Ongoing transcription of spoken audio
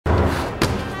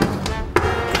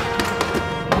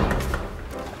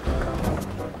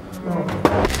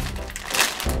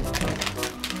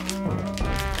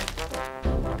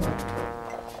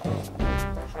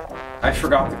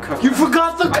forgot the cookie. You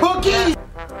forgot the cookie!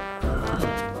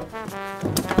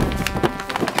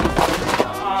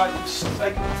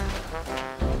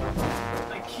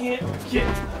 I can't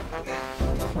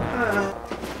get.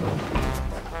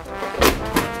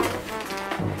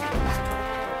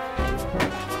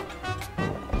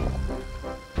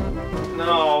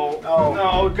 No. Oh.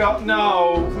 No. Go.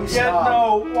 No. Please Yeah.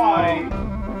 stop. No. Why?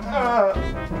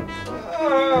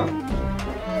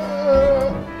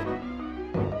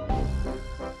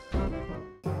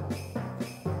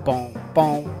 Boom,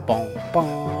 boom, boom,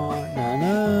 boom. Na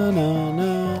na na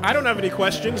na. I don't have any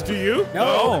questions. Do you?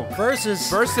 No. Versus.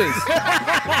 Versus.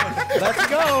 Let's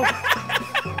go.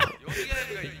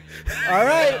 All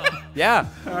right. Yeah.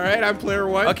 All right, I'm player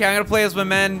one. Okay, I'm gonna play as my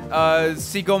man,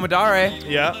 Seiko Madare.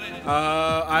 Yeah.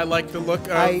 I like the look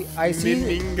of I see.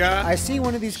 Mininga. I see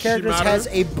one of these characters Shimaru. has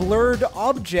a blurred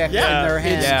object Yeah, in their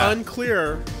hand. it's Yeah.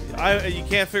 unclear. You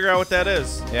can't figure out what that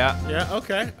is. Yeah. Yeah,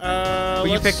 okay. Who are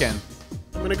you picking?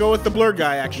 I'm gonna go with the blurred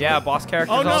guy, actually. Yeah, boss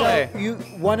characters Oh, no. all day.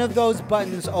 One of those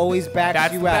buttons always backs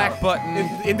That's you the out. back button.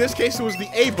 In this case, it was the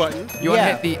A button. You want to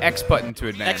Yeah. hit the X button to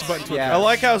advance. X button to Yeah. I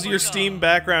like how your Steam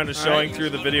background is showing Alright.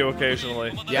 through the video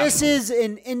occasionally. Yeah. This is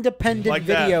an independent Like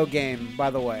that. video game,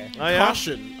 by the way. Oh, yeah?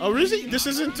 Caution. Oh, really? This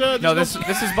isn't. No, this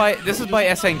is by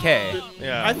SNK.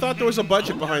 Yeah. I thought there was a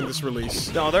budget behind this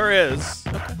release. No, there is.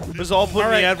 It was all put in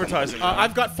Alright. the advertising.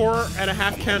 I've got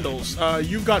 4.5 candles.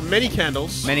 You've got many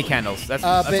candles. Many candles. That's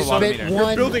But- a lot of but meter. one-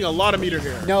 You're building a lot of meter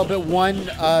here. No, but one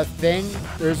thing,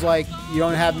 there's like, you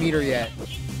don't have meter yet.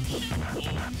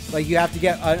 Like, you have to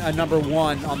get a number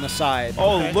 1 on the side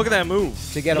Oh, okay. look at that move.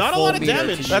 to get Not a a full lot of meter.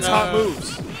 damage. That's Uh, hot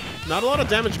moves. Not a lot of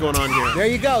damage going on here. There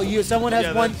you go. Someone has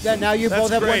Yeah, one. Now you that's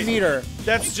both have great. 1 meter.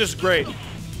 That's just great.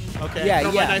 Okay. Yeah,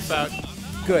 throw yeah. my knife out.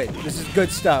 Good. This is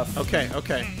good stuff. Okay,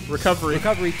 okay. Recovery.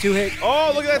 Recovery, 2 hit.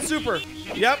 Oh, look at that super.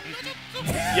 Yep.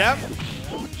 Yep.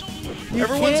 You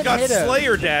Everyone's can't got hit him.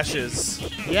 Slayer dashes.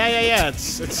 Yeah.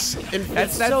 It's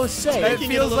That's so safe. That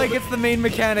Making it a feels little like bit- it's the main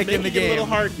mechanic in the making it a little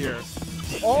game. hard here.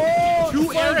 Oh, 2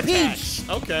 air flying peach. attacks.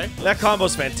 Okay. That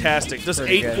combo's fantastic. Does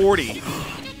Pretty good. 840.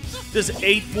 Does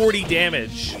 840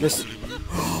 damage. This,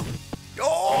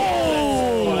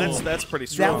 Oh, that's pretty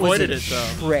that strong. was Avoided a it, though.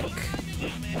 trick.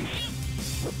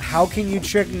 How can you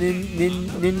trick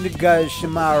Ninjaga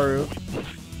Shimaru?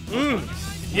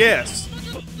 Yes.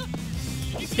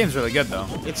 This game's really good though.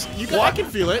 It's I can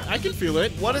feel it. I can feel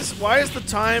it. Why is the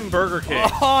time Burger King?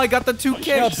 Oh, I got the 2 No,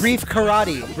 kicks. brief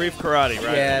karate. Brief karate,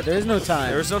 right? Yeah, there's no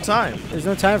time. There's no time. There's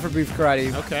no time for brief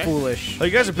karate. Okay. Foolish. Oh,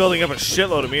 you guys are building up a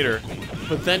shitload of meter.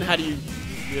 But then how do you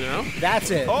know? That's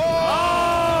it.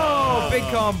 Oh, big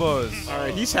combos. All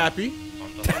right, he's happy.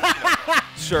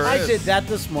 Sure I is. did that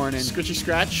this morning. Scritchy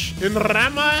scratch. In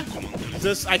Rama.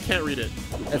 I can't read it.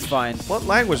 That's fine. What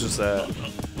language is that?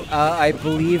 I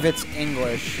believe it's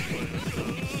English.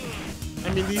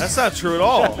 I mean, That's not true at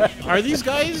all. are these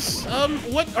guys?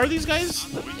 What are these guys?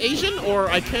 Asian or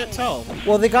I can't tell.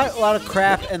 Well, they got a lot of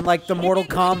crap, and like the Mortal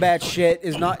Kombat shit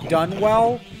is not done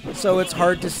well, so it's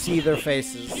hard to see their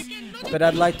faces. But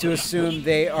I'd like to assume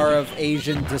they are of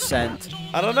Asian descent.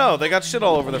 I don't know. They got shit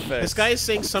all over their face. This guy is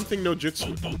saying something no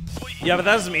jutsu. Yeah, but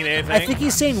that doesn't mean anything. I think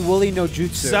he's saying Wooly no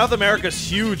Jutsu. South America's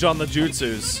huge on the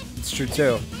jutsus. It's true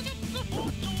too.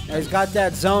 Now he's got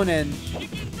that zone in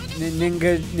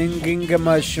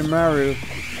Ningama Shimaru.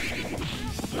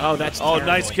 Oh, that's Oh, terrible.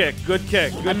 nice kick. Good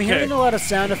kick. Good I'm kick. hearing a lot of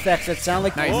sound effects that sound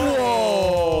like Nice.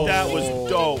 Whoa! That was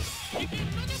dope.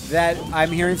 that.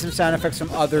 I'm hearing some sound effects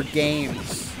from other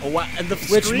games, Oh, wow. And the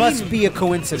which screen, must be a the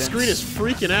coincidence. screen is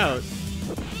freaking out.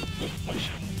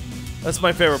 That's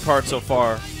my favorite part so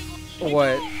far.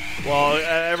 What? Well,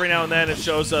 every now and then it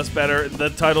shows us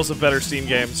the titles of better Steam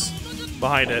games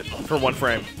behind it for 1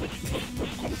 frame.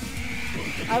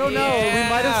 I don't know. We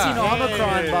might have seen Yeah.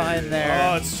 Omicron behind Oh,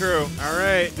 there. it's true. All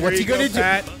right. What's he gonna do?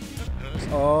 Pat.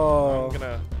 Oh. I'm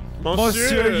gonna.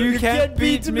 Monsieur. you can't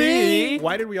beat me.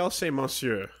 Why did we all say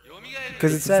monsieur?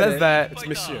 Because it It says said that. It's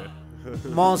monsieur.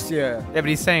 Monsieur. Yeah, but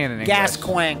he's saying it in English. Gas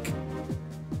clank.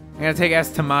 I'm gonna take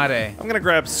Estamade, I'm gonna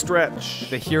grab stretch.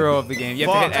 the hero of the game. You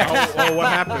have to hit X. Oh, what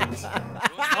happened?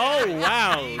 Oh,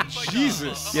 wow.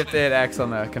 Jesus. You have to hit X on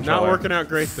the controller. Not working out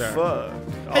great there. Fuck.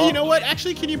 Hey, you know what?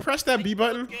 Actually, can you press that B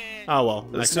button? Oh, well.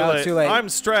 It's No, it's too late. I'm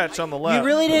stretch on the left. You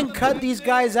really didn't cut these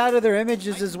guys out of their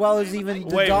images as well as even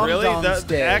the Wait, really? Dom-Doms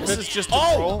did. X is just a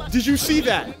Oh, troll? did you see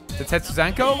that? The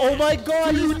Tetsuzanko? Oh my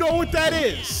god! Do you know what that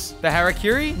is? The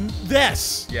Harakiri?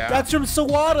 Yes. Yeah. That's from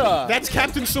Sawada. That's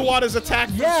Captain Sawada's attack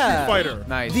from Yeah. Street Fighter.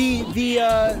 Nice.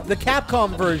 The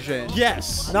Capcom version.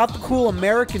 Yes. Not the cool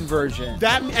American version.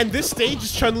 That and this stage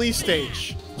is Chun-Li's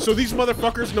stage. So these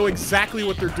motherfuckers know exactly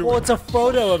what they're doing. Well, it's a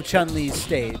photo of Chun-Li's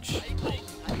stage.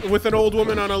 With an old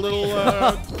woman on a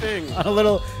little thing. A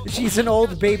little. She's an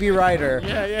old baby rider,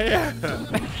 Yeah.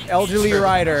 elderly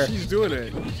rider. She's doing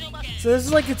it. So this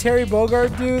is like a Terry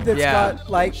Bogard dude that's Yeah.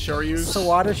 got like Shoryus.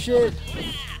 Sawada shit.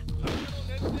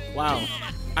 Wow.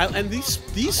 And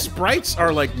these sprites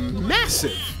are like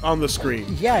massive on the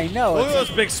screen. Yeah, I know. Look at It's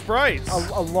those big sprites.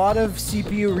 a lot of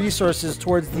CPU resources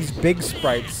towards these big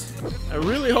sprites. I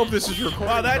really hope this is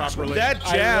recorded Wow, properly. that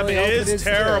I jab really hope it is is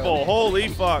terrible. too. Holy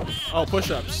fuck. Oh,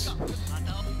 push-ups.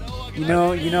 You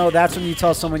know, that's when you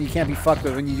tell someone you can't be fucked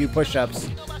with when you do push-ups.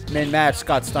 Mid-match,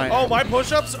 Scott Steiner. Oh, my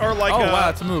push-ups are like Oh wow,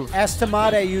 it's a move.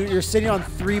 Estimate, you're sitting on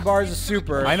 3 bars of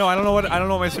super. I know. I don't know what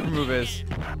my super move is.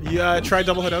 Yeah, try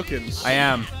double Hadokens. I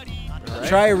am.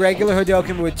 Try a regular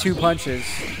Hadouken with 2 punches.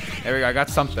 There we go. I got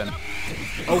something.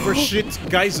 Over shit,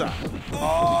 Geyser.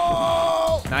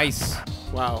 Nice.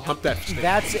 Wow, hump that stick.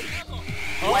 That's it.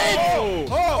 Oh!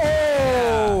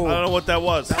 Oh! I don't know what that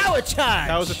was. Power charge!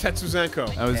 That was a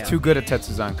Tetsuzanko. I was Yeah. too good at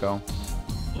Tetsuzanko.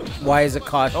 Why is it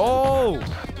cautious? Oh!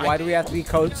 Why do we have to be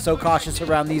so cautious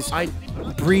around these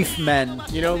brief men?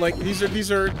 You know, like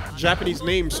these are Japanese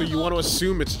names, so you want to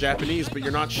assume it's Japanese, but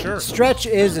you're not sure. Stretch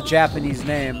is a Japanese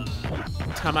name.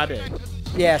 Tamade.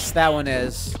 Yes, that one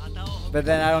is. But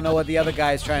then I don't know what the other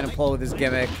guy is trying to pull with his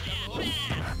gimmick.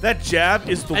 That jab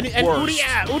is the And worst.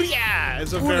 Uriya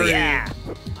is a very.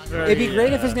 It'd be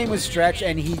great if his name was Stretch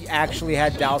and he actually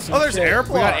had Dowson. Oh, there's shit. air We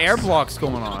got blocks. air blocks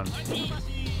going on.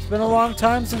 It's been a long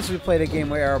time since we played a game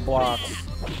with air blocks.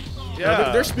 Yeah.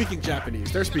 No, they're speaking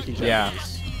Japanese. They're speaking Yeah.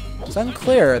 Japanese. It's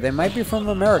unclear. They might be from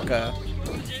America.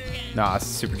 Nah, it's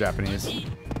super Japanese.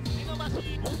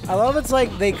 I love it's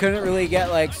like they couldn't really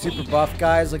get like super buff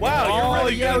guys. Like, Wow, you're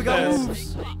really yeah, good we got at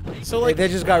this. moves. So Like, like, they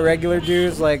just got regular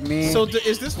dudes like me. so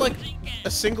is this like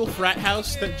a single frat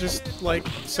house that just like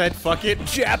said fuck it,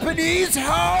 Japanese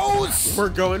house. we're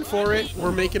going for it,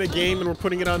 we're making a game and we're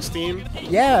putting it on Steam,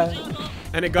 Yeah.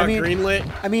 and it got I mean- greenlit.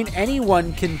 I mean,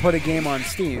 anyone can put a game on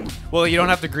Steam. Well, you don't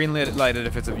have to greenlight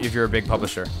it if you're a big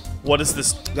publisher. What is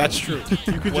this? That's true.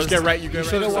 You could just get right. You get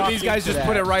should've right. So walked these guys into just that.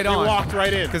 put it right They on walked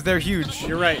right in. because they're huge.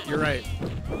 You're right. You're right.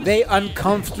 They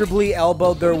uncomfortably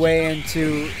elbowed their way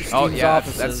into Steam's Oh yeah,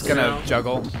 offices. that's gonna No.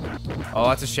 juggle. Oh,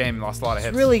 that's a shame. Lost a lot of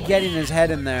hits. really getting his head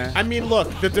in there. I mean, look,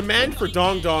 the demand for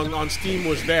Dong Dong on Steam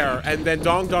was there, and then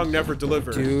Dong Dong never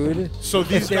delivered. Dude. So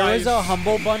these If there guys. was a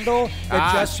Humble Bundle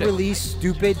that just shit. released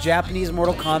stupid Japanese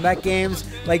Mortal Kombat games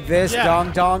like this, Yeah.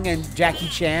 Dong Dong and Jackie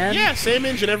Chan. Yeah, same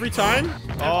engine every time.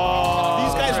 Oh,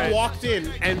 These guys right. walked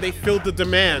in and they filled the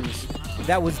demand.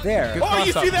 That was there. Good Oh,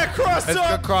 you cross-up. see that cross That's a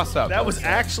up? good cross up. That was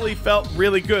actually felt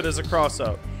really good as a cross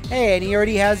up. Hey, and he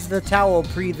already has the towel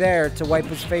pre-there to wipe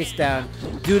his face down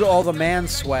due to all the man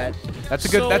sweat. That's a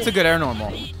good. So- That's a good air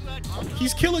normal.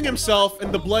 He's killing himself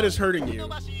and the blood is hurting you.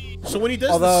 So when he does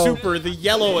Although- the super, the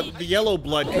yellow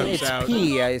blood And comes it's out.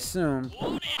 pee, I assume.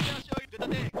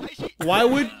 Why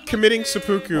would committing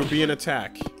seppuku be an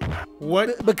attack?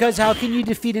 What? Because how can you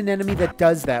defeat an enemy that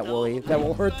does that, Wooly? That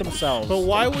will hurt themselves. But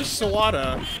why was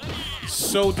Sawada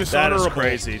so That dishonorable is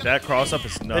crazy. That cross up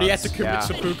is nuts. that he had to commit Yeah.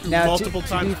 seppuku Now, multiple to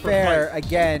times be per fair, fight?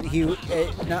 again,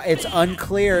 no, it's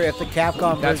unclear if the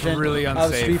Capcom That's version really of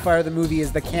unsafe. Street Fighter the movie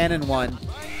is the canon one.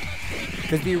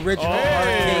 Because the original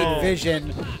arcade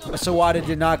vision, Sawada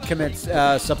did not commit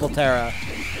Sepultura.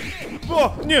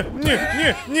 Oh, yeah,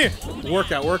 yeah, yeah, yeah.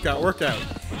 Workout.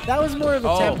 That was more of a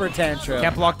Oh. temper tantrum.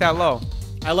 Can't block that low.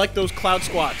 I like those cloud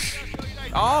squats.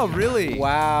 Oh, really?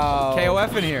 Wow.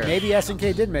 KOF in here. Maybe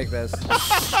SNK did make this.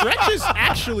 Stretch is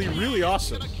actually really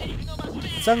awesome.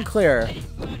 It's unclear.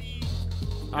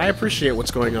 I appreciate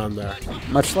what's going on there.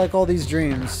 Much like all these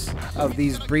dreams of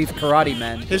these brief karate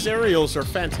men. His aerials are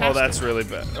fantastic. Oh, that's really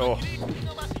bad. Oh,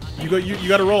 you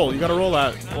got to roll. You got to roll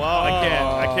out. well,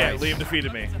 I can't. Liam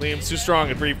defeated me. Liam's too strong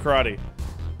at brief karate.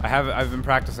 I've been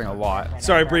practicing a lot.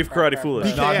 Sorry, brief karate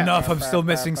foolish. Not enough. I'm still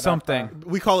missing something.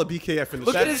 We call it BKF in the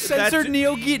Look chat. at his censored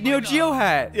Neo Geo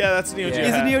hat. Yeah, that's Neo Geo. He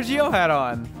has a hat. Neo Geo hat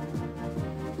on.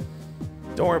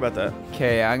 Don't worry about that.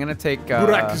 Okay, I'm gonna take.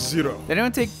 Burak Zero. Did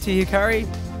anyone take Hikari?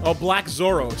 Oh, Black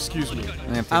Zoro. Excuse me.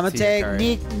 I'm gonna take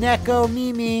Neko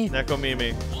Mimi. Neko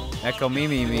Mimi. Echo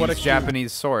Mimi means What a cute-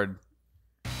 Japanese sword.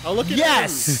 Oh, look at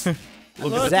Yes! him.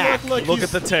 Look, Zach. Look, Look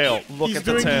he's- at the tail. Look he's at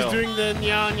the doing, tail. He's doing the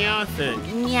nya nya thing.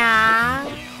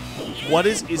 What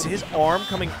is his arm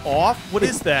coming off? What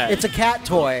is that? It's a cat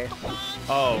toy.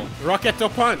 Oh.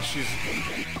 Rocketo punch. He's,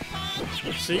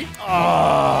 See?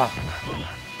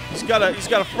 He's got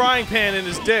a frying pan in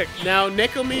his dick. Now,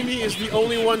 Nekomimi is the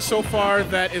only one so far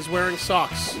that is wearing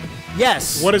socks.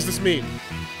 Yes. What does this mean?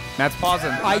 Matt's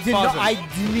pausing. I Matt's did not. pausing. I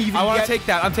didn't even. I want get- to take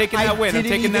that. I'm taking that win. I'm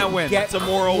didn't taking that even win. Get That's a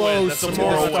moral win. That's a close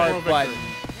moral to the start win. button.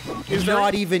 Is there,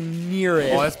 Not even near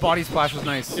it. Oh, this body splash was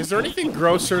nice. is there anything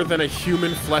grosser than a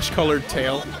human flesh-colored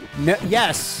tail? No,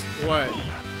 yes. What?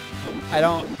 I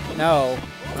don't know.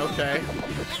 Okay.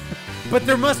 But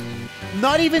there must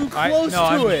not even close no, to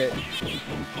I'm- it.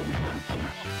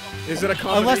 Is it a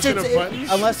Unless combination it's of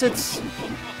buttons? unless it's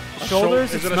A shoulders.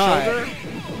 Is It's it a not. shoulder?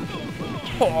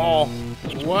 Oh,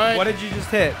 What? what did you just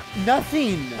hit?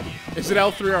 Nothing. Is it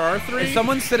L3 or R3? Is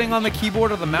someone sitting on the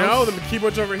keyboard or the mouse? No, the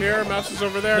keyboard's over here, mouse is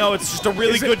over there. No, it's just a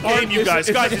really Is it good R- game, you is guys.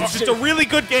 it- Guys, is it's it- just a really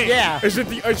good game. Yeah. Is it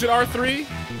R3?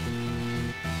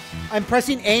 I'm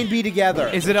pressing A and B together.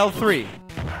 Is it L3?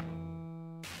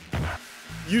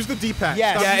 Use the D-pad.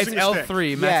 Yes. Stop Yeah, it's using your stick. L3.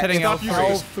 yeah, Matt's hitting stop L3.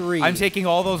 using L3. I'm taking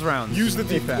all those rounds. Use the If,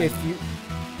 D-pad. if you.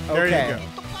 There Okay. you go.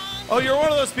 Oh, you're one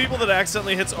of those people that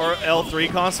accidentally hits L3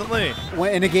 constantly.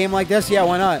 In a game like this, yeah,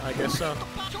 why not? I guess so.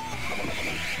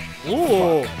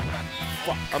 Ooh.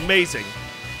 Amazing.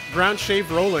 Ground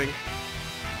shave rolling.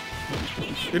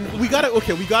 And we gotta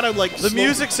like The slow-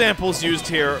 music samples used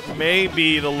here may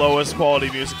be the lowest quality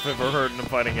music I've ever heard in a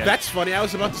fighting game. That's funny. I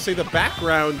was about to say the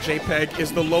background JPEG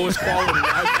is the lowest quality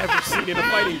I've ever seen in a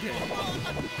fighting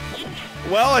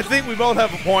game. Well, I think we both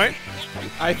have a point.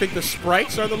 I think the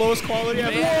sprites are the lowest quality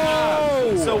ever.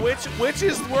 Whoa! So which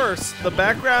is worse, the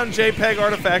background JPEG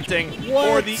artifacting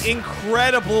or What? the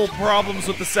incredible problems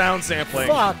with the sound sampling?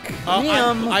 Fuck.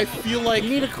 Liam, I feel like you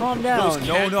need to calm those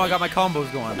down. No, I got my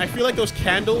combos going. I feel like those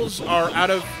candles are out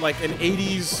of like an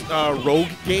 80s Rogue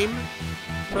game,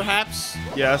 perhaps.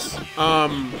 Yes.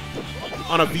 On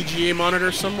a VGA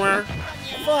monitor somewhere.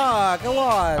 Fuck, I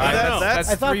lost. I know. That's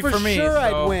I thought 3 for for me. sure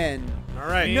I'd so- win. All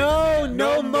right. No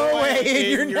moe in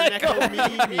your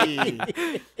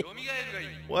Nekomimi.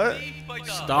 What?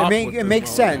 Stop. with It the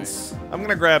makes moe. sense. I'm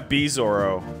gonna grab B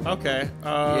Zoro. Okay.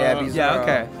 Yeah, Bizarro. Yeah,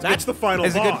 okay. That's the final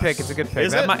It's a good boss. pick. It's a good pick.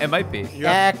 Is That it? It might be. You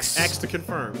have X. X to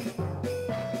confirm.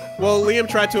 Well, Liam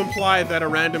tried to imply that a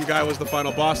random guy was the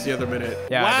final boss the other minute.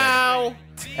 Yeah, I Wow.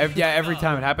 Every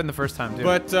time. It happened the first time, too.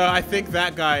 But I think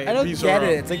that guy. I don't Bizarro. get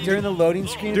it. It's like during the loading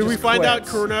screen. it Did we just find out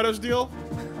quits. Coronado's deal?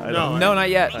 No. no,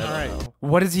 not yet. All right.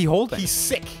 What is he holding? He's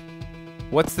sick.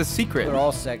 What's the secret? They're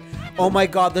all sick. Oh my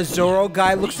god, the Zoro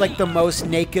guy looks like the most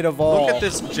naked of all. Look at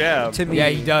this jab. To me. Yeah,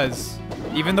 he does.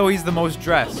 Even though he's the most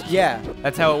dressed. Yeah,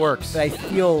 That's how it works. but I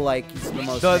feel like he's the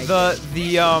most naked.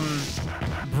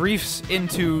 The briefs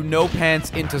into no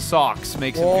pants into socks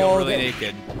makes him feel Oh, really the-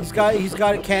 naked. He's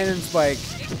got a cannon spike.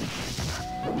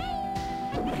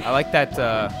 I like that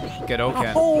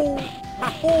Gedoken.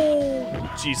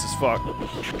 Jesus fuck.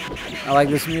 I like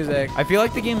this music. I feel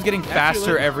like the game's getting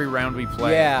faster every round we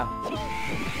play. Yeah,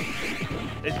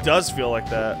 It does feel like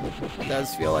that. it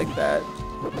does feel like that.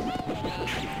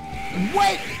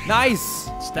 What? Nice.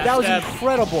 That was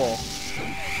incredible.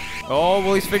 Oh,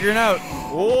 well, he's figuring out.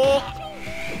 Oh.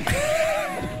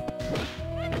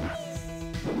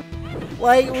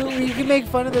 Like, we can make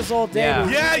fun of this all day.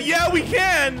 Yeah. but Yeah, we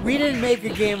can. We didn't make a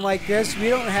game like this. We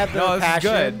don't have the No, this is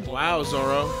passion. good. Wow,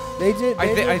 Zoro. They did.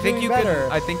 I think you better.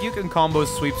 can. I think you can combo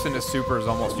sweeps into supers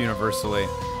almost universally.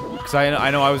 Because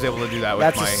I know I was able to do that with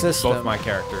That's a system. both my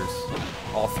characters,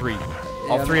 all three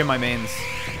Yeah. 3 of my mains.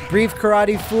 Brief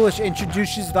Karate Foolish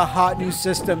introduces the hot new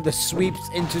system, the sweeps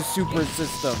into super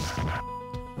system.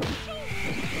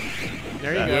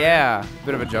 There you go. Yeah,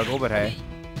 bit of a juggle, but hey.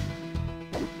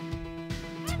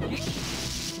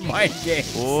 Mind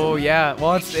games. Oh yeah,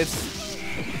 well it's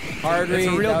Hard read.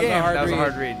 a real That was game. a hard That was a read.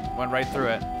 hard read. Went right through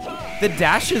it. The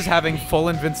dashes having full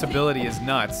invincibility is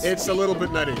nuts. It's a little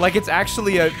bit nutty. Like it's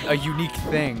actually a unique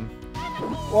thing.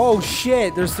 Oh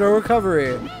shit! There's throw recovery.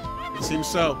 It seems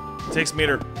so. Takes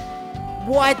meter.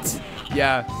 What?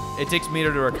 Yeah, it takes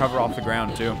meter to recover off the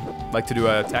ground too, like to do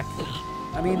a tech.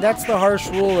 I mean, that's the harsh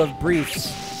rule of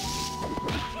briefs.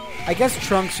 I guess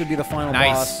Trunks would be the final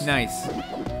boss. Nice.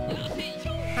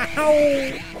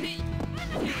 Ow!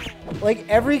 Like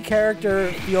every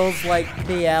character feels like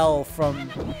PL from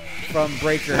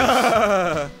Breakers.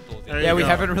 There Yeah, you we go.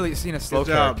 haven't really seen a slow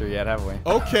Good job. character yet, have we?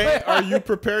 Okay, are you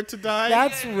prepared to die?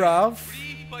 That's rough.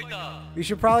 We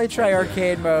should probably try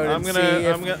arcade mode and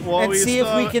see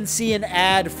if we can see an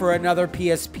ad for another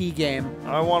PSP game.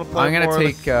 I want to play I'm gonna more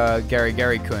take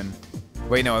Gary Kun.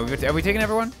 Wait, no, have we taken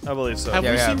everyone? I believe so. Have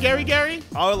Yeah, we we seen have. Gary?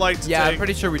 I would like to Yeah, take... I'm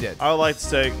pretty sure we did. I would like to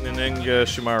take Ninja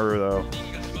Shimaru, though.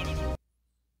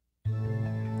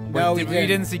 No, we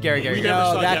didn't see Gary Gary. We never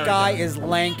No, saw that Gary guy Gary. is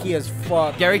lanky as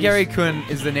fuck. Gary Gary Kun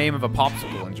is the name of a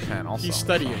popsicle in Japan. Also, He's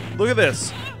studying. Look at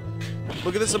this.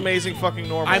 Look at this amazing fucking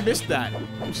normal. I missed that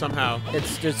somehow.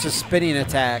 It's just a spinning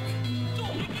attack.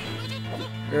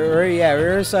 Yeah,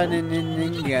 Rurisan and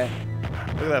Ninja.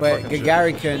 Look at that But fucking shit.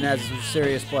 Gagari-kun has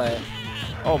serious play.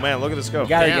 Oh man, look at this go.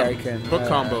 Gagari-kun. Book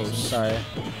combos. Sorry.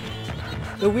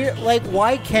 The weird, like,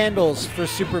 why candles for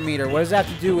super meter? What does that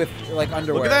have to do with, like,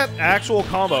 underwear? Look at that actual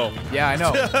combo. yeah, I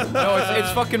know. No,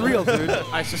 it's fucking real, dude.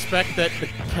 I suspect that the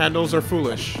candles are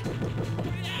foolish.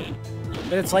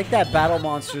 But it's like that Battle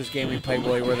Monsters game we played,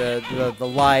 Willie, where the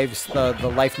lives, the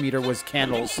life meter was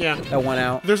candles that went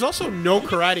out. There's also no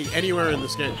karate anywhere in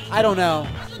this game. I don't know.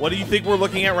 What do you think we're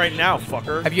looking at right now,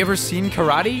 fucker? Have you ever seen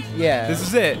karate? Yeah. This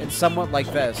is it. It's somewhat like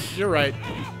this. You're right.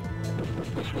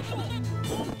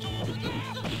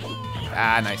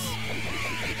 Ah, nice.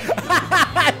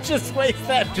 Just waste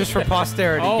that. Just for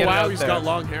posterity. Oh Get it wow, out he's there. got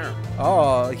long hair.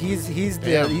 Oh, he's the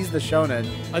Damn. shonen.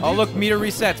 Oh, look, meter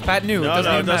resets. Pat knew. No, it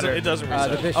doesn't no, even matter. it doesn't The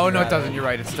reset. Vision Oh, no, it Rider. doesn't. You're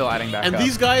right. It's still adding back And up.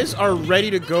 these guys are ready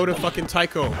to go to fucking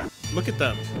Taiko. Look at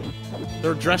them.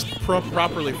 They're dressed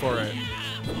properly for it.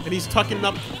 And he's tucking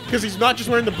up, because he's not just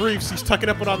wearing the briefs, he's tucking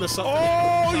up on the side.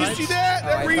 Oh, you see that? Oh,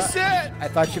 That I reset. I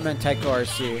thought you meant Taiko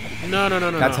RC. No.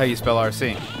 That's how you spell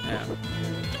RC. Yeah.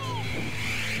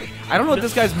 I don't know what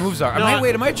this guy's moves are. No,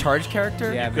 am I a charge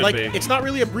character? Yeah, Could Like, be. it's not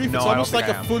really a brief, No, it's I don't almost think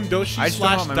like I a am. fundoshi I just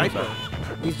don't know slash what my moves diaper.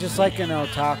 are. He's just like an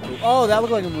otaku. Oh, that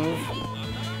looked like a move.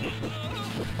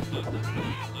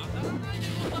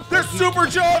 There's super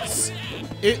jumps.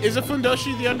 Is a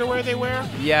fundoshi the underwear they wear?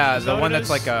 Yeah, Is the that what one it that's is?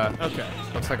 like a Okay.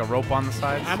 looks like a rope on the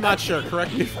sides. I'm not sure.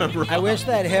 Correct me if I'm wrong. I wish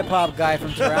that hip hop guy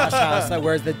from Terrace House that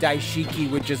wears the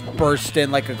daishiki would just burst in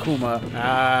like Akuma.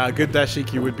 Good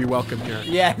dashiki would be welcome here.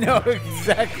 Yeah, no,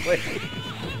 exactly.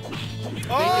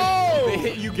 Oh! They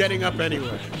hit you getting up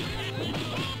anyway.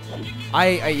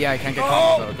 I can't get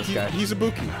caught with this guy. He's a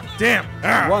Buki. Damn.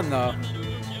 Ah. Won though.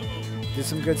 Did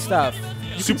some good stuff.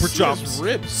 You Super can see jumps. his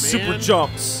ribs, Super man.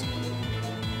 jumps.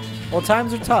 Well,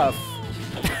 times are tough.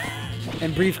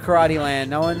 In brief karate land,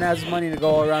 no one has money to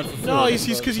go around for food. No, I he's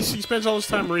suppose. because he spends all his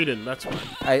time reading. That's why.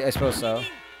 I suppose so.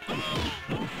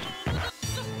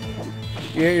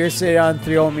 You're sitting on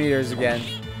 3 old meters again.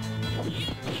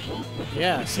 Yeah,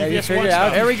 Yeah, you CVS figured one it out.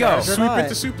 stop. There we go. Or Sweep not.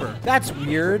 into super. That's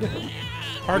weird. Are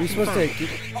Hard you supposed to?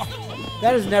 confirm.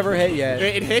 That has never hit yet.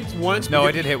 It hit once. No, but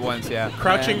I did hit once, yeah.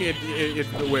 Crouching, it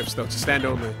whiffs though. It's a stand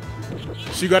only.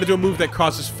 So you got to do a move that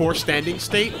causes 4 standing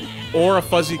state or a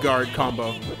fuzzy guard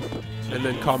combo, and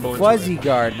then combo. into Fuzzy it.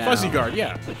 guard now. Fuzzy guard.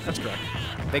 Yeah, that's correct.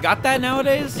 They got that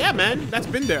nowadays? Yeah, man, that's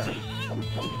been there.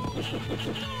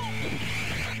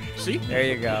 See? There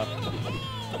you go.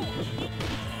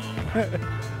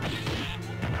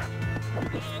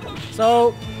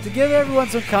 So, to give everyone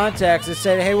some context, it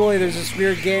said, hey, Willie, there's this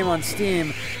weird game on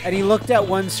Steam. And he looked at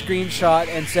one screenshot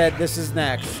and said, this is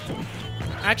next.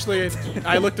 Actually,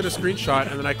 I looked at a screenshot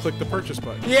and then I clicked the purchase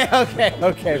button. Yeah,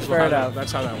 okay, fair enough.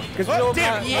 That's how that went. Because Oh,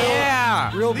 damn,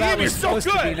 Yeah! Real The Bat game was is so supposed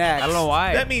to be good. next. I don't know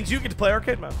why. That means you get to play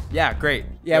arcade mode. Yeah, great.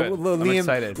 Yeah, Good. well, I'm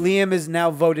excited. Liam is now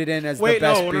voted in as Wait, the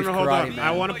best no, brief hold karate on. man. I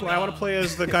want to play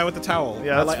as the guy with the towel.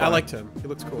 Yeah, that's I fine. liked him. He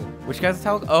looks cool. Which guy's the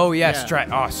towel? Oh, yeah, Yeah. Stretch.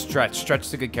 Oh, Stretch. Stretch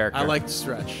is a good character. I liked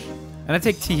Stretch. And I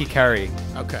take T. Hikari.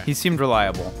 Okay. He seemed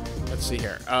reliable. Let's see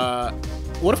here.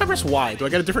 What if I press Y? Do I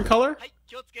get a different color?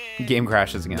 Game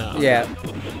crashes again. No. Yeah,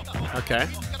 Okay.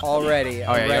 already.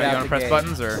 Oh, yeah, right you out want to the press gate.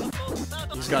 buttons, or?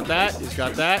 He's got that. He's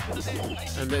got that.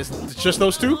 And it's just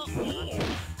those 2?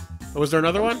 Or was there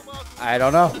another one? I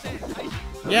don't know.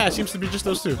 Yeah, it seems to be just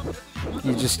those 2.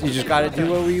 You just got to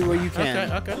do what you can.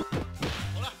 Okay.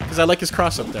 Because I like his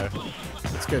cross up there.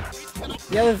 It's good.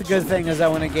 The other good thing is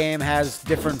that when a game has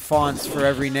different fonts for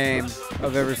every name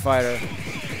of every fighter.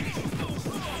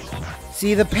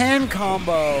 See, the pan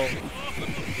combo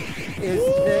is...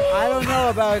 I don't know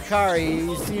about Akari.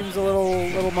 He seems a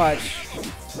little much.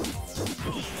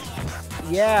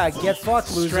 Yeah, get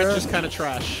fucked, loser. Stretch is kind of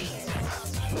trash.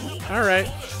 All right.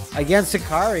 Against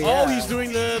Akari, yeah. Oh, he's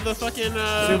doing the fucking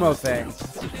Sumo thing.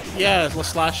 Yeah,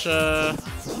 slash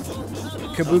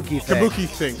Kabuki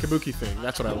thing. Kabuki thing.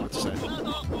 That's what I wanted to say.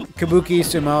 Kabuki,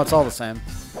 sumo, it's all the same.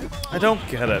 I don't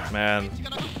get it, man.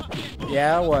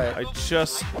 Yeah, what? I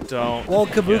just don't. Well,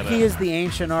 get Kabuki it. is the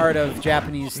ancient art of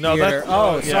Japanese No, theater. that's.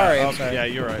 Oh, yeah, sorry, I'm okay, sorry. Yeah,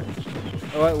 you're right.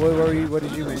 What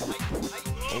did you mean?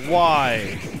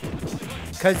 Why?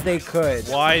 Because they could.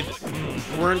 Why?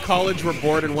 We're in college. We're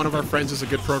bored, and one of our friends is a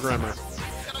good programmer.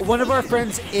 One of our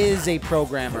friends is a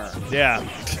programmer. Yeah.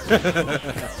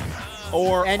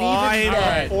 or And even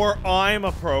then- I'm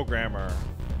a programmer.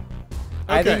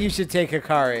 I think you should take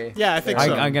Hikari. Yeah, I think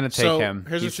so. I'm gonna take him.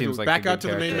 Here's He what you seems do. like Back a out to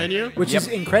good the main character. menu. Which is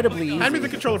incredibly easy. Hand me the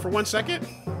controller for 1 second.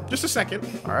 Just a second.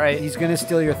 All right. He's gonna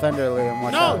steal your thunder, Liam.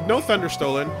 Watch No, out. no thunder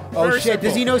stolen. Oh Very shit! simple.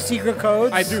 Does he know secret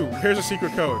codes? I do. Here's a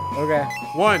secret code. Okay.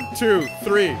 1, 2,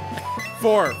 3,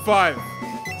 4, 5,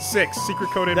 6. Secret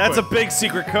code input. That's a big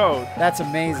secret code. That's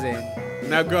amazing.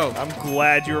 Now go. I'm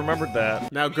glad you remembered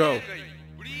that. Now go.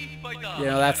 You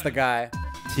know, that's the guy.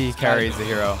 T carries the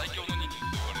hero.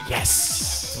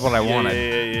 Yes. That's what I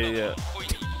wanted. Yeah.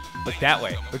 Look that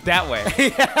way. Look that way.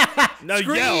 No,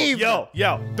 Scream! yo.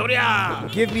 Doria!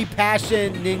 Give me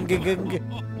passion, ninga.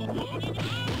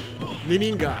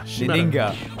 Nininga. Shimera.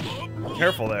 Nininga.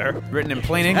 Careful there. Written in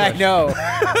plain English. I know.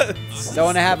 Don't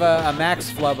want to have a max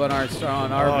flub on our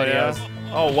Oh, video. yes.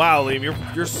 Oh wow, Liam,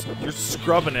 you're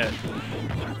scrubbing it.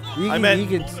 I meant-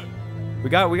 We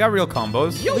got real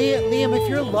combos. Liam, if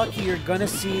you're lucky, you're gonna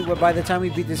see. Well, by the time we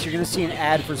beat this, you're gonna see an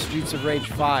ad for Streets of Rage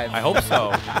 5. I hope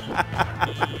so.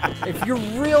 If you're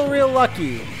real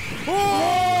lucky.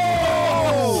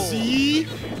 See?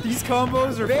 These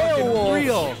combos are Beowulf. fucking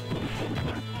real.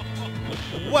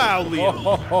 Wow,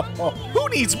 Liam. Who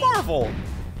needs Marvel?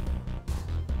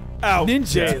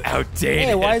 Ninja. Outdated.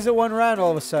 Hey, why is it one round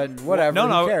all of a sudden? Whatever. No,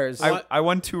 Who cares? I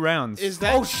won 2 rounds. Is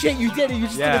that Oh shit! You did it. You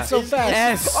just did Yeah. it so fast.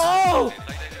 Yes. Oh.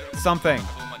 Something.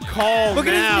 call Look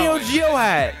now? at his Neo Geo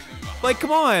hat. Like,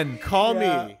 come on. Call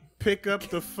Yeah. me. Pick up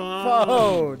the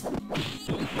phone. Phone.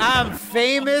 I'm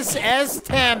famous as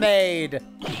Tamade.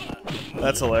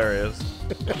 That's hilarious.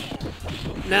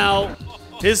 Now,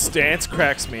 His stance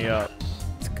cracks me up.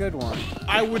 It's a good one.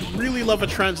 I would really love a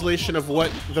translation of what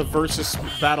the versus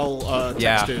battle text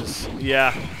Yeah. is.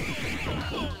 Yeah.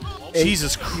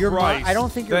 Jesus Your Christ. I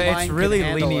don't think your mind It's can really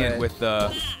handle lenient it. with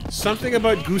the. Something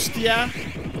about Gustia.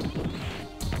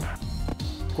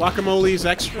 Guacamole's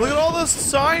extra. Look at all those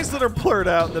signs that are blurred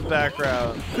out in the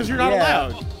background. Because you're not Yeah.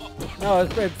 allowed. No,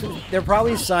 they're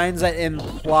probably signs that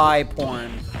imply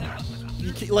porn.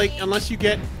 You can't, like, unless you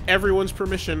get everyone's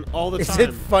permission all the Is time.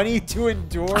 it funny to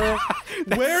endure?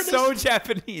 Where so does,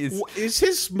 Japanese. is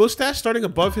his mustache starting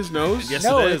above his nose? Yes,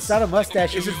 No, it it's is. not a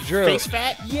mustache. Is It's it Drew. face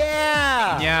fat?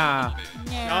 Yeah. Yeah.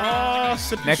 Oh,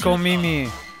 Neko Mimi.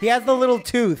 He has the little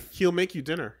tooth. He'll make you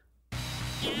dinner.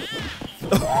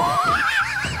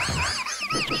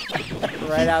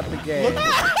 Right out the gate.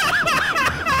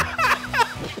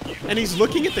 And he's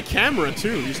looking at the camera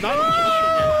too. He's not.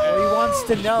 Well, he wants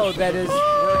to know that his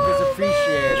work is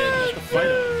appreciated. Fight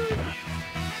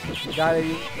him. Gotta.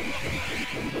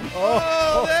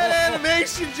 Oh, that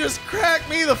animation just cracked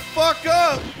me the fuck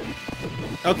up.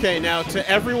 Okay, now to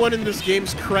everyone in this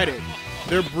game's credit,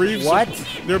 their briefs. What?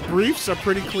 Their briefs are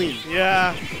pretty clean.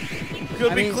 Yeah.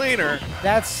 Could I be mean- cleaner.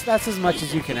 That's as much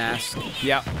as you can ask.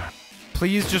 Yeah.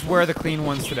 Please just wear the clean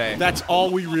ones today. That's all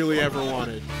we really ever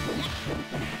wanted.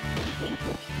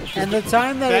 And the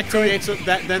time that, That it creates takes.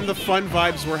 that. Then the fun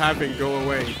vibes we're having go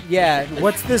away. Yeah.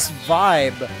 What's this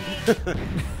vibe?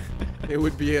 It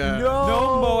would be a.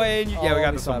 No Moe. Yeah, we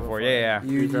got we this saw one it before. Yeah.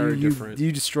 You, Very you, different.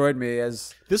 you destroyed me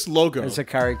as This logo.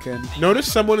 Hikari-kun.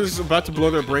 Notice someone is about to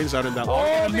blow their brains out in that logo.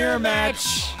 Oh, mirror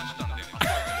match.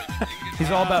 He's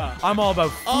all about. I'm all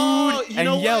about food Oh, you and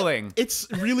know what? yelling. It is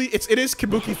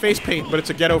Kabuki face paint, but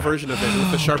it's a ghetto version of it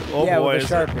with the sharp. Oh Yeah, boy. with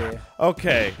is a it- Sharpie.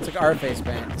 Okay. It's like our face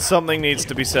paint. Something needs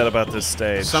to be said about this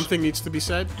stage. Something needs to be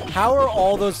said How are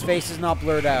all those faces not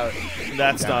blurred out?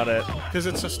 That's not it. because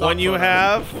it's a stock When you photo.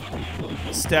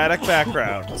 have static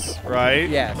backgrounds, right?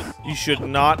 Yes. You should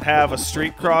not have a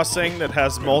street crossing that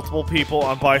has multiple people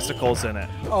on bicycles in it.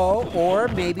 Oh, or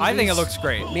maybe I think it these- looks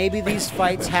great. Maybe these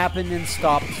fights happened in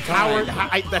stopped time.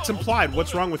 Howard, that's implied.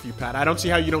 What's wrong with you, Pat? I don't see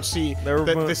how you don't see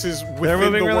that this is They're within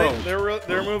moving the really. world.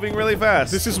 They're moving really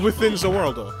fast. This is within the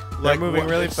world, though. They're moving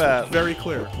really it's fast. Very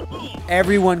clear.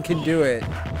 Everyone can do it.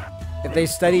 If they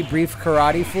study brief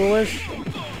karate foolish,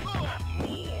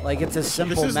 like it's a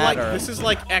simple matter. This is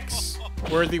like X,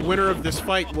 where the winner of this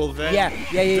fight will then Yeah.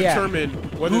 determine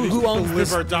whether these who people owns live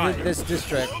this, or die. this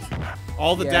district?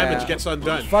 All the Yeah. damage gets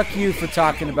undone. Fuck you for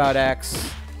talking about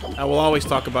X. I will always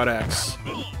talk about X.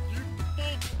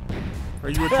 Are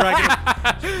you a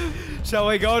dragon? Shall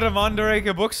we go to Mandarake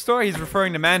a bookstore? He's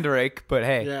referring to Mandarake, but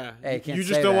hey. Yeah. Hey, can't you say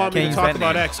just don't that. want me to Can't talk invent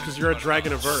about names. X because you're a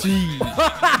dragon averse.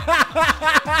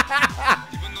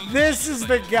 This is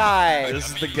the guy. This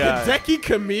is the guy. Hideki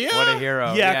Kamiya? What a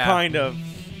hero. Yeah, kind of.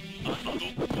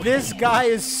 This guy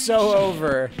is so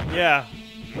over. Yeah.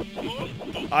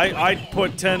 I'd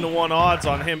put 10-to-1 odds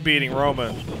on him beating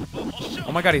Roman.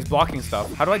 Oh my god, he's blocking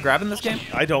stuff. How do I grab in this game?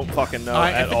 I don't fucking know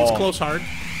I at think all. it's close hard.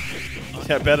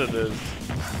 Yeah, I bet it is.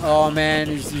 Oh man,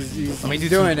 he's Let me do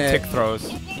doing some it. tick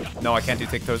throws. No, I can't do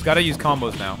tick throws. Gotta use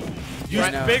combos now. Use I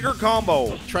know. bigger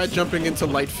combo. Try jumping into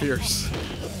Light Fierce.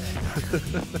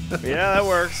 Yeah, that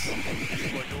works.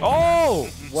 Oh!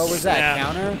 What was that, Yeah.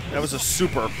 counter? That was a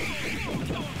super.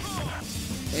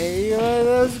 Hey,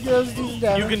 let's do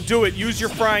that. You can do it. Use your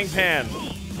frying pan.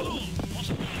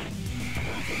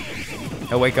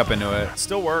 He'll wake up into it.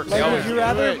 Still works. Like, Yeah.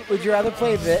 would you rather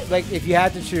play this? Like, if you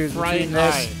had to choose Frying between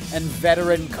this eye. and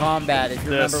Veteran Combat, if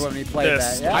you This. remember when we played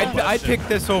This. that, yeah. I'd pick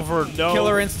this over No.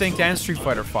 Killer Instinct and Street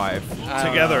Fighter 5. I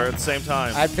don't Together know. at the same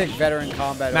time. I'd pick Veteran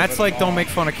Combat. Matt's over like, them don't all. make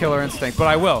fun of Killer Instinct, but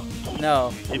I will.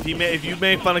 No, If you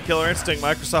made fun of Killer Instinct,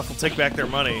 Microsoft will take back their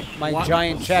money. my What?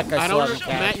 giant check. I I still don't haven't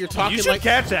understand. Matt, cashed. you're talking You should like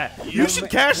catch that. You should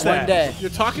catch One that. day. you're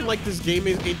talking like this game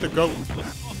ain't the GOAT.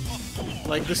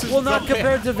 Like this is Well, not the-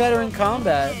 compared to Veteran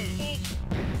Combat.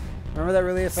 Remember that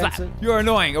really offensive? You're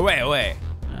annoying. Away.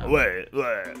 Wait.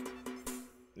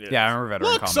 Yeah, I remember Veteran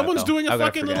Look, Combat, someone's though. doing a How could I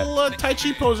fucking forget? little Tai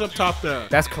Chi pose up top there.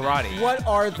 That's karate. What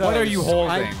are those? What are you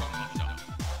holding?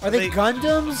 Are they They-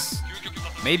 Gundams?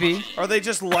 Maybe. Are they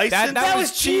just licensed? That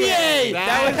was Chie!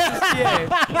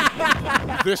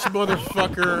 This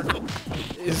motherfucker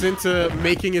is into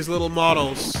making his little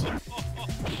models.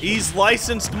 He's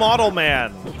licensed model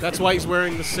man. That's why he's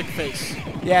wearing the sick face.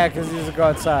 Yeah, because he doesn't go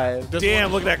outside. Doesn't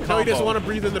Damn, want- look at that No, he doesn't combo. want to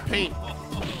breathe in the paint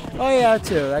Oh yeah,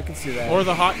 too. I can see that. or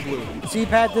the hot glue. See,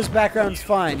 Pat, this background's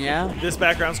fine, yeah? This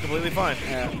background's completely fine.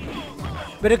 Yeah.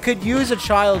 But it could use a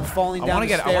child falling I down wanna the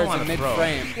get- I stairs wanna in throw.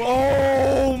 mid-frame.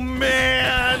 Oh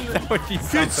man! That would be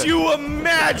Could something. you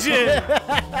imagine?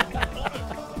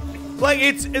 Like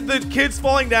the kid's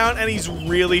falling down and he's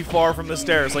really far from the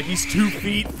stairs. Like he's 2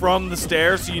 feet from the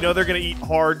stairs, so you know they're gonna eat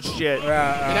hard shit. It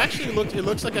actually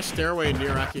looks like a stairway near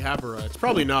Akihabara. It's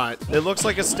probably not. It looks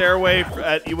like a stairway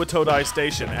at Iwatodai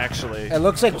Station, actually. It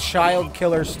looks like child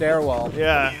killer stairwell.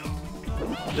 Yeah.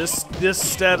 This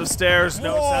set of stairs.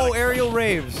 No, Whoa, aerial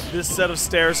raves. this set of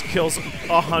stairs kills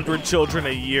 100 children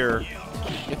a year.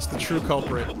 It's the true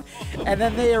culprit. And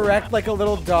then they erect like a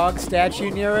little dog statue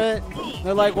near it.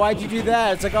 They're like, why'd you do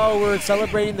that? It's like, oh, we're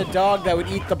celebrating the dog that would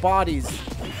eat the bodies.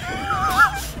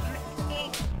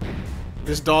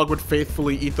 This dog would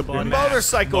faithfully eat the body.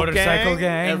 Motorcycle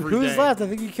gang. Every Who's day. left? I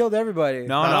think you killed everybody.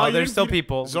 No, you- there's still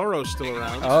people. Zoro's still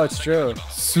around. Oh, it's true.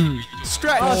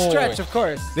 Stretch. Oh, Stretch, of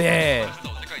course. Yeah.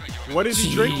 What is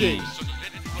he drinking?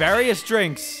 Various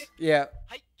drinks. Yeah.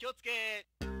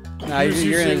 Nah, Who's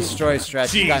you're gonna using- destroy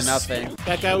Stretch. You got Jeez. nothing.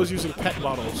 That guy was using pet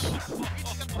bottles.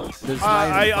 There's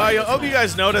not even I fun. hope you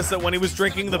guys noticed that when he was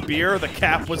drinking the beer, the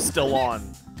cap was still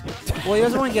on. Well, he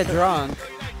doesn't want to get drunk.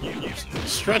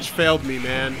 Stretch failed me,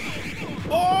 man.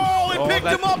 Oh, it picked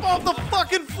that- him up off the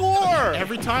fucking floor.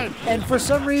 Every time. And for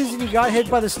some reason, he got hit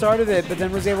by the start of it, but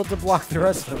then was able to block the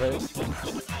rest of it.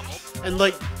 And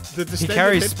like the distended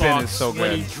carries hitbox spin is so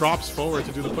when he good. drops forward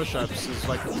to do the push-ups is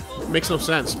like makes no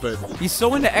sense. But He's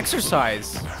so into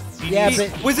exercise. Yeah, He-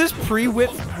 but was this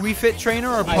Wii Fit trainer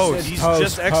or I post? said He's post,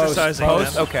 just exercising,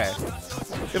 post. man. Okay.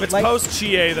 If it's Like- post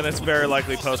Chie, then it's very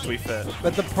likely post We Fit.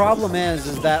 But the problem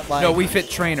is that like No, Wii Fit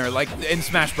trainer, like in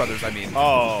Smash Brothers, I mean.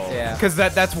 Oh. yeah. Because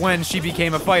that's when she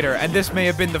became a fighter, and this may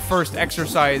have been the first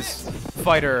exercise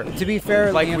fighter. To be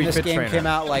fair, Like Liam, Wii this Fit game trainer. came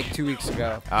out like 2 weeks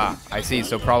ago Ah, I see.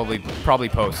 So probably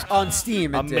post. on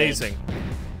Steam. It did. Amazing.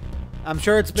 I'm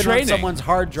sure it's been Training. on someone's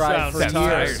hard drive Sounds for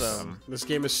years. tiresome. this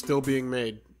game is still being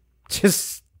made.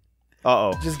 Just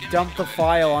Uh-oh. dump the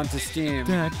file onto Steam.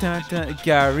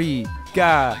 Gary.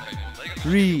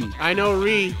 I know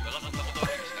Ree.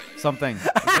 Something. Is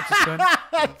that just good?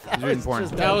 He's reading porn.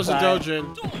 just- That was a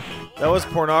dojin. That was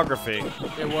pornography.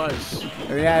 It was.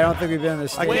 Yeah, I don't think we've been in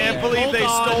this. I state can't yet. believe Hold they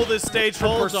on. stole this stage from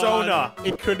Hold Persona. on.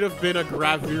 It could have been a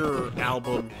gravure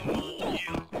album.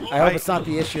 I hope it's not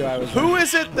the issue I was. Who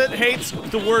is it that hates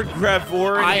the word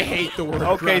gravure? I hate the word.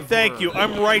 Okay, gravure. thank you.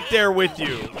 I'm right there with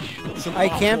you. It's an I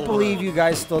can't awful believe word. you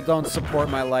guys still don't support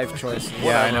my life choices.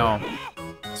 Yeah, I know.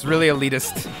 It's really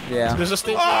elitist. Yeah, There's a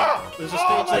stage. There's a stage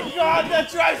Oh my like god, that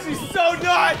drives me so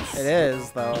nuts! it is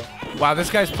though. Wow,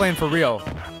 this guy's playing for real.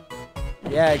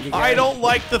 Yeah, you I guys- don't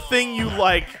like the thing you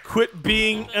like. Quit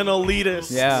being an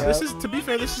elitist. Yeah. This is, to be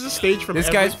fair, this is a stage from This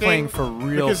guy's everything, playing for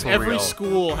real. because for every real.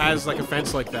 school has like a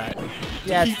fence like that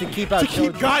Yeah, it's to keep out to keep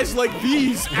children. guys like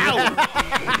these out.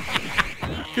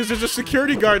 Because there's a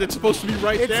security guard that's supposed to be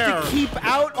right It's there. to keep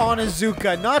out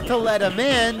Onizuka, not to let him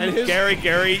in. And his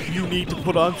Gary, you need to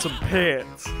put on some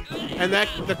pants. and that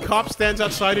the cop stands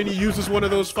outside and he uses one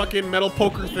of those fucking metal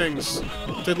poker things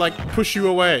to like push you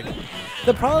away.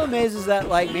 The problem is that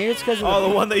like maybe it's because of Oh,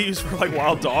 the one they use for like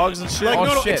wild dogs and shit. Like Oh,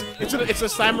 no, shit. it's a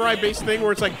samurai-based thing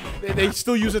where it's like they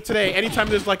still use it today. Anytime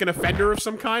there's like an offender of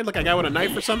some kind, like a guy with a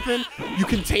knife or something, you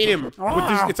contain him with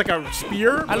this. It's like a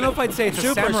spear. I don't know if I'd say it's a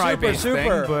Super, samurai-based super,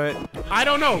 super. thing, but I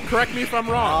don't know. Correct me if I'm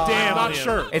wrong. Damn, I'm not man.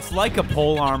 sure. It's like a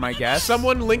pole arm, I guess.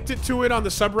 Someone linked it to it on the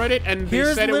subreddit, and they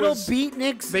Here's said it little was.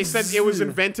 beatniks. They said it was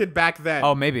invented back then.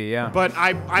 Oh, maybe, yeah. But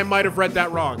I might have read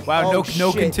that wrong. Wow, Oh,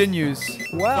 no shit. continues.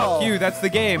 Well. Fuck you, that's the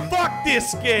game. Fuck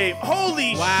this game.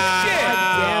 Holy Wow. shit.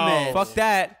 Damn it. Fuck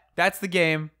that. That's the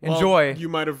game. Well, Enjoy. You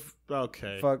might have.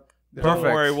 Okay. Fuck. Don't Perfect.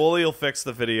 worry, Wooly will fix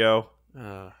the video.